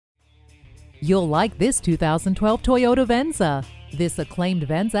You'll like this 2012 Toyota Venza. This acclaimed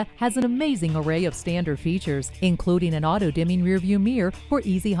Venza has an amazing array of standard features, including an auto-dimming rearview mirror for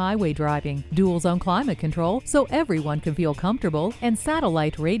easy highway driving, dual-zone climate control so everyone can feel comfortable, and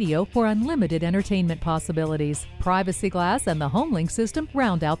satellite radio for unlimited entertainment possibilities. Privacy glass and the HomeLink system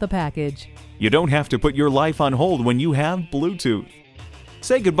round out the package. You don't have to put your life on hold when you have Bluetooth.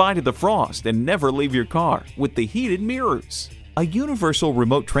 Say goodbye to the frost and never leave your car with the heated mirrors. A universal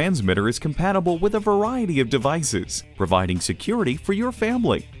remote transmitter is compatible with a variety of devices, providing security for your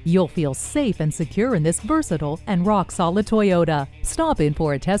family. You'll feel safe and secure in this versatile and rock-solid Toyota. Stop in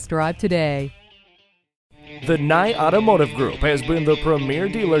for a test drive today. The Nye Automotive Group has been the premier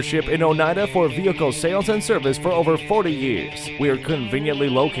dealership in Oneida for vehicle sales and service for over 40 years. We are conveniently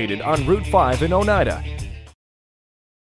located on Route 5 in Oneida.